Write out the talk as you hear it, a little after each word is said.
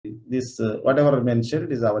this whatever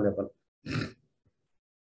mentioned is available.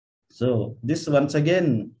 So this once again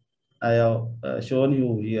I have shown you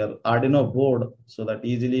here Arduino board so that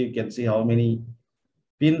easily you can see how many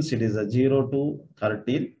pins. It is a 0 to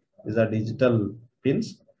 13 is a digital pins.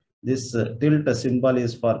 This tilt symbol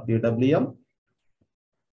is for PWM,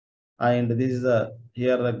 and this is a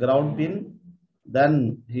here the ground pin. Then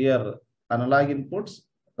here analog inputs,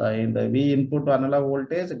 and we input analog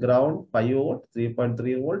voltage, ground 5 volt,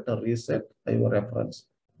 3.3 volt, reset your reference.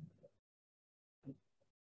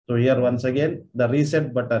 So here once again the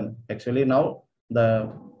reset button. Actually now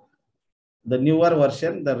the newer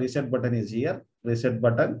version, the reset button is here. Reset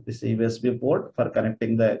button, this USB port for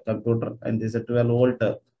connecting the computer, and this is a 12 volt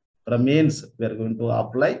from mains we are going to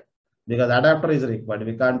apply, because adapter is required.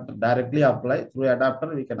 We can't directly apply through adapter.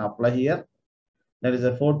 We can apply here. There is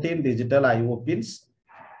a 14 digital IO pins,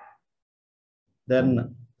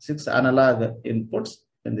 then 6 analog inputs,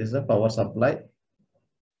 and this is a power supply.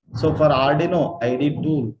 So for Arduino ID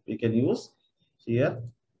tool, we can use here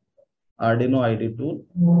Arduino ID tool.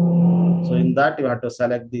 So in that you have to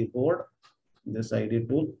select the board, this ID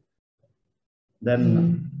tool.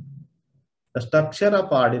 Then the structure of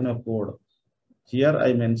Arduino code. Here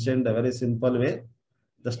I mentioned a very simple way.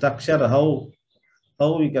 The structure, how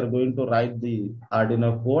we are going to write the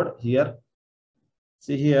Arduino code here.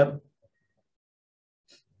 See here.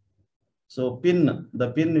 So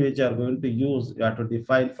the pin which you are going to use, you have to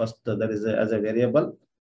define first, that is as a variable.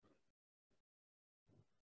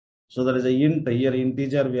 So there is a int here,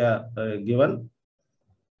 integer we are given.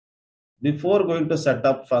 Before going to set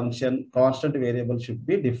up function, constant variable should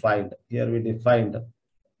be defined. Here we defined.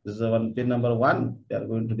 This is one pin number 1. We are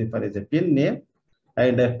going to define as a pin name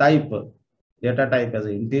and a type, data type as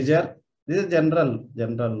an integer. This is general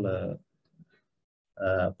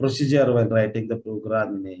procedure when writing the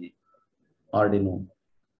program in a Arduino.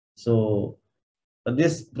 So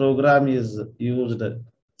this program is used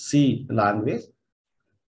C language.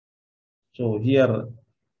 So here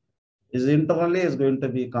is internally is going to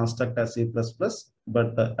be construct as C++,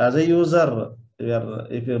 but as a user,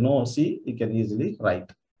 if you know C, you can easily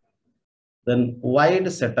write. Then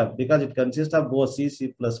wide setup, because it consists of both C,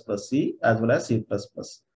 C++, C as well as C++.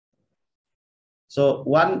 So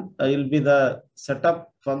one will be the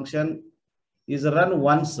setup function is run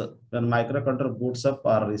once when microcontroller boots up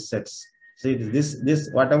or resets. See this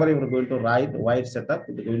whatever you are going to write wide setup,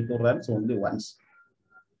 it is going to run only once.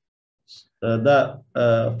 The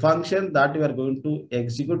function that you are going to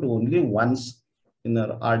execute only once in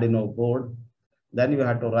the Arduino board, then you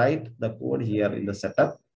have to write the code here in the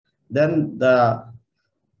setup. Then the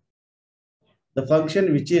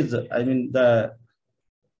function which is,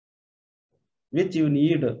 which you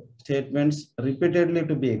need statements repeatedly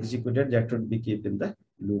to be executed, that should be kept in the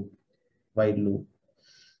loop, while loop.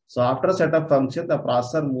 So after setup function, the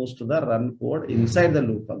processor moves to the run code inside the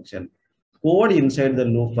loop function. Code inside the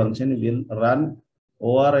loop function will run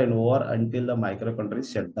over and over until the microcontroller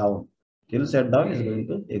is shut down. Till shut down is going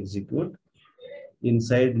to execute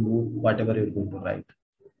inside loop whatever you are going to write.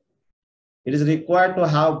 It is required to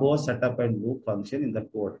have both setup and loop function in the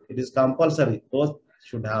code. It is compulsory. Both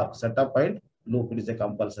should have setup and loop. It is a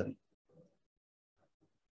compulsory.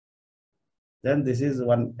 Then this is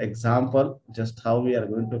one example, just how we are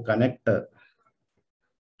going to connect to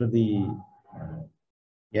the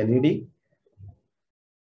LED.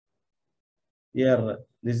 Here,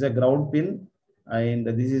 this is a ground pin, and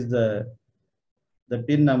this is the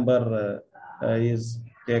pin number is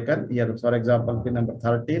taken here. For example, pin number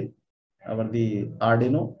 13. The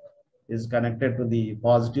Arduino is connected to the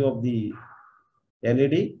positive of the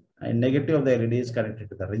LED, and negative of the LED is connected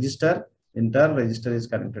to the register. In turn, register is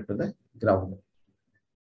connected to the ground.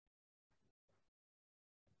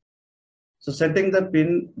 So setting the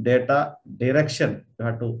pin data direction, you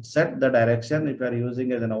have to set the direction. If you are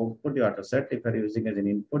using as an output, you have to set. If you are using as an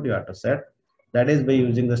input, you have to set. That is by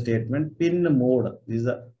using the statement pin mode. This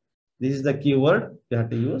is the keyword you have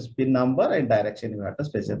to use. Pin number and direction you have to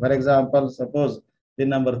specify. For example, suppose pin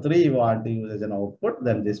number 3 you want to use as an output,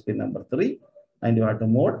 then this pin number 3, and you have to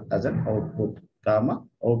mode as an output, comma,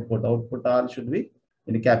 output. Output all should be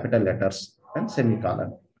in capital letters and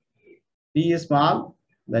semicolon. P is small,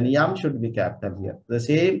 then M should be capital here. The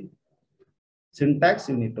same syntax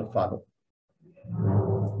you need to follow.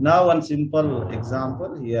 Now one simple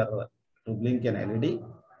example here to blink an LED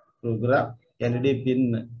program. LED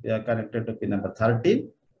pin connected to pin number 13.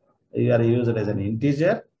 You are used as an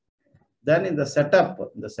integer. Then in the setup,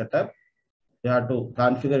 you have to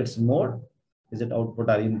configure its mode. Is it output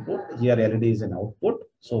or input? Here LED is an output.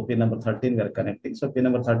 So pin number 13 we are connecting. So pin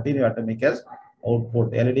number 13 you have to make as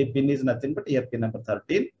output. LED pin is nothing but here pin number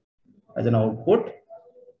 13. as an output.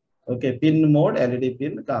 Okay, pin mode, LED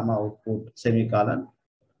pin, comma output, semicolon.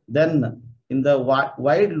 Then in the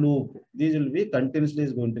wide loop, this will be continuously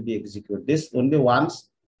is going to be executed. This only once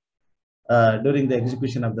during the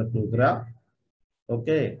execution of the program.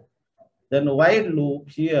 Okay. Then wide loop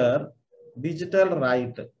here, digital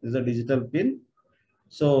write is a digital pin.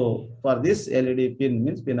 So for this LED pin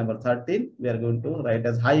means pin number 13, we are going to write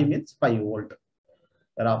as high means 5 volt.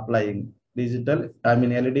 We are applying digital,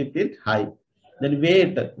 LED pin high. Then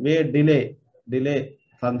wait delay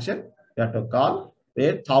function, you have to call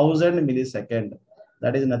wait 1000 millisecond.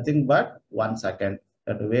 That is nothing but 1 second.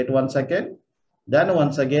 You have to wait 1 second. Then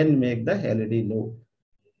once again make the LED low.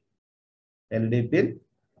 LED pin,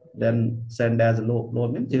 then send as low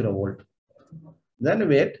means 0 volt. Then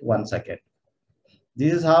wait 1 second.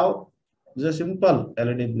 This is how this is a simple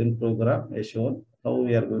LED blink program is shown how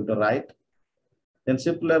we are going to write. Then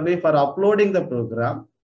similarly for uploading the program,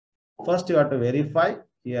 first you have to verify.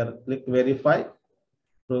 Here click verify.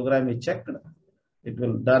 Program is checked. It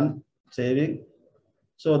will done saving.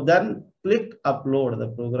 So then click upload. The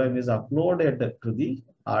program is uploaded to the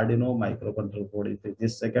Arduino microcontroller board. If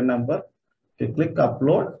this second number, if you click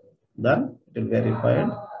upload, then it will verify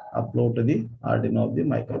and upload to the Arduino of the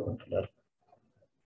microcontroller.